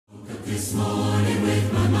this morning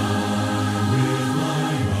with my mind.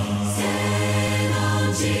 Staying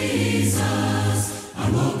on Jesus.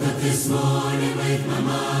 I woke up this morning with my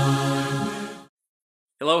mind.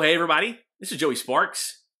 Hello, hey everybody. This is Joey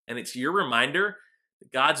Sparks, and it's your reminder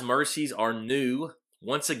that God's mercies are new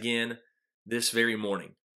once again this very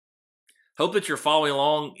morning. Hope that you're following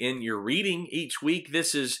along in your reading each week.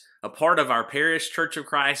 This is a part of our Parish Church of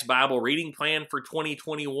Christ Bible reading plan for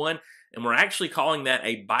 2021, and we're actually calling that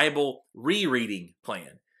a Bible rereading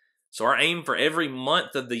plan. So our aim for every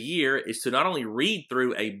month of the year is to not only read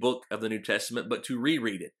through a book of the New Testament, but to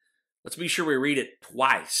reread it. Let's be sure we read it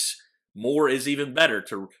twice. More is even better,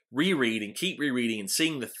 to reread and keep rereading and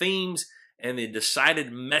seeing the themes and the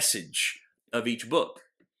decided message of each book.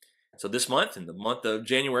 So this month, in the month of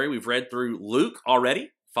January, we've read through Luke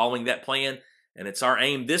already, following that plan, and it's our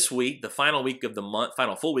aim this week, the final week of the month,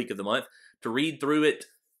 final full week of the month, to read through it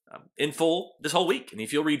in full this whole week. And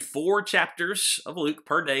if you'll read 4 chapters of Luke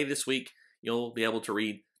per day this week, you'll be able to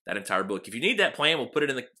read that entire book. If you need that plan, we'll put it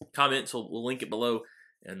in the comments. We'll link it below,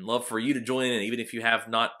 and love for you to join in. Even if you have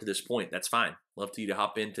not to this point, that's fine. Love for you to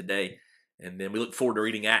hop in today, and then we look forward to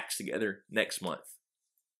reading Acts together next month.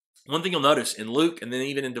 One thing you'll notice in Luke, and then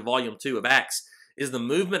even into volume 2 of Acts, is the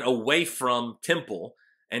movement away from temple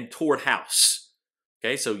and toward house.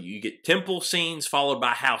 Okay, so you get temple scenes followed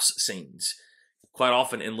by house scenes quite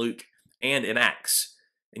often in Luke and in Acts.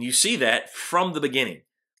 And you see that from the beginning.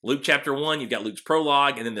 Luke chapter 1, you've got Luke's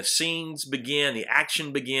prologue, and then the scenes begin, the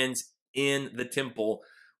action begins in the temple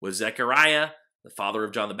with Zechariah, the father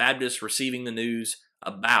of John the Baptist, receiving the news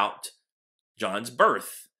about John's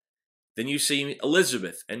birth. Then you see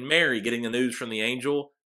Elizabeth and Mary getting the news from the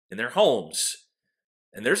angel in their homes.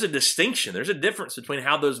 And there's a distinction, there's a difference between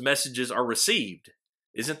how those messages are received,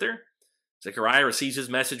 isn't there? Zechariah receives his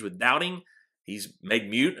message with doubting. He's made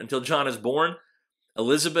mute until John is born.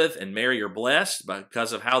 Elizabeth and Mary are blessed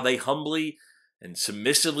because of how they humbly and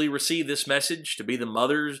submissively receive this message to be the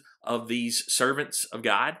mothers of these servants of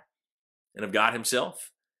God and of God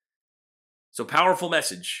himself. So powerful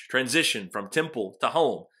message, transition from temple to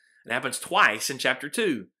home. It happens twice in chapter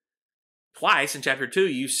 2. Twice in chapter 2,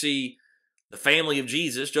 you see the family of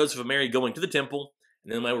Jesus, Joseph and Mary, going to the temple,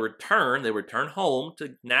 and then they return home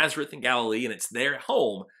to Nazareth in Galilee, and it's there at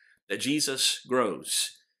home that Jesus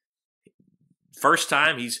grows. First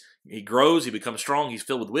time, he grows, he becomes strong, he's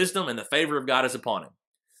filled with wisdom, and the favor of God is upon him.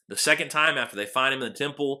 The second time, after they find him in the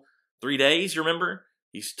temple 3 days, you remember?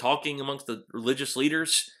 He's talking amongst the religious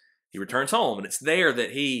leaders. He returns home, and it's there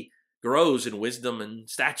that he grows in wisdom and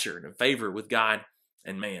stature and in favor with God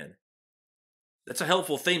and man. That's a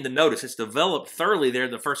helpful theme to notice. It's developed thoroughly there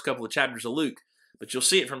in the first couple of chapters of Luke, but you'll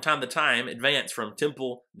see it from time to time advance from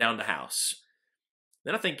temple down to house.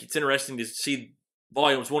 Then I think it's interesting to see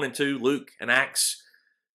volumes 1 and 2, Luke and Acts.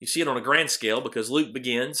 You see it on a grand scale because Luke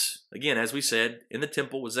begins, again, as we said, in the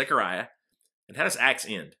temple with Zechariah. And how does Acts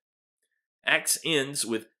end? Acts ends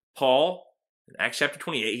with Paul, in Acts chapter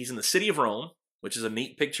 28. He's in the city of Rome, which is a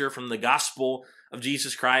neat picture from the gospel of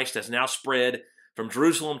Jesus Christ has now spread from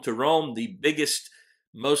Jerusalem to Rome, the biggest,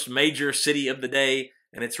 most major city of the day,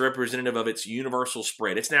 and it's representative of its universal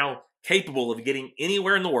spread. It's now capable of getting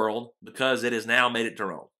anywhere in the world because it has now made it to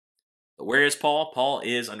Rome. But where is Paul? Paul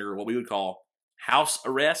is under what we would call house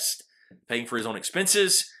arrest, paying for his own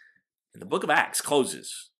expenses. And the book of Acts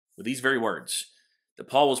closes with these very words, that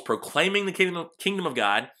Paul was proclaiming the kingdom of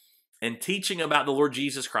God and teaching about the Lord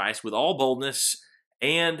Jesus Christ with all boldness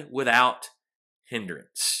and without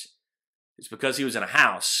hindrance. It's because he was in a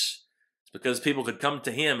house. It's because people could come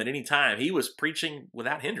to him at any time. He was preaching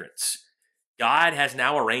without hindrance. God has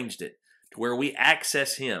now arranged it to where we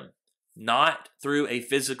access him, not through a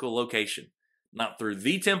physical location, not through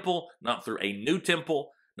the temple, not through a new temple,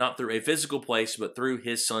 not through a physical place, but through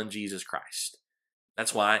his son, Jesus Christ.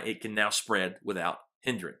 That's why it can now spread without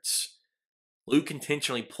hindrance. Luke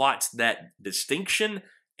intentionally plots that distinction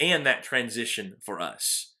and that transition for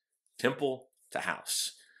us. Temple to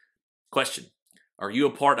house. Question: are you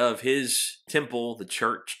a part of his temple, the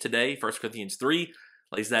church, today? 1 Corinthians 3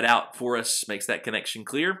 lays that out for us, makes that connection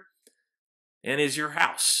clear. And is your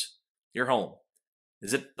house, your home,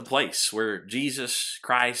 is it the place where Jesus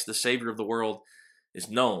Christ, the Savior of the world, is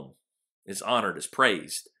known, is honored, is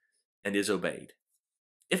praised, and is obeyed?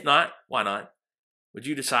 If not, why not? Would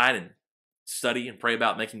you decide and study and pray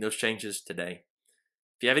about making those changes today?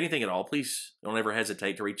 If you have anything at all, please don't ever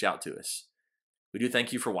hesitate to reach out to us. We do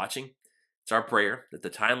thank you for watching. It's our prayer that the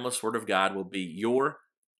timeless Word of God will be your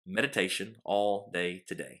meditation all day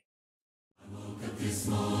today. I woke up this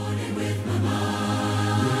morning with my mind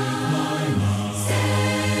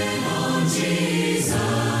stayed on Jesus.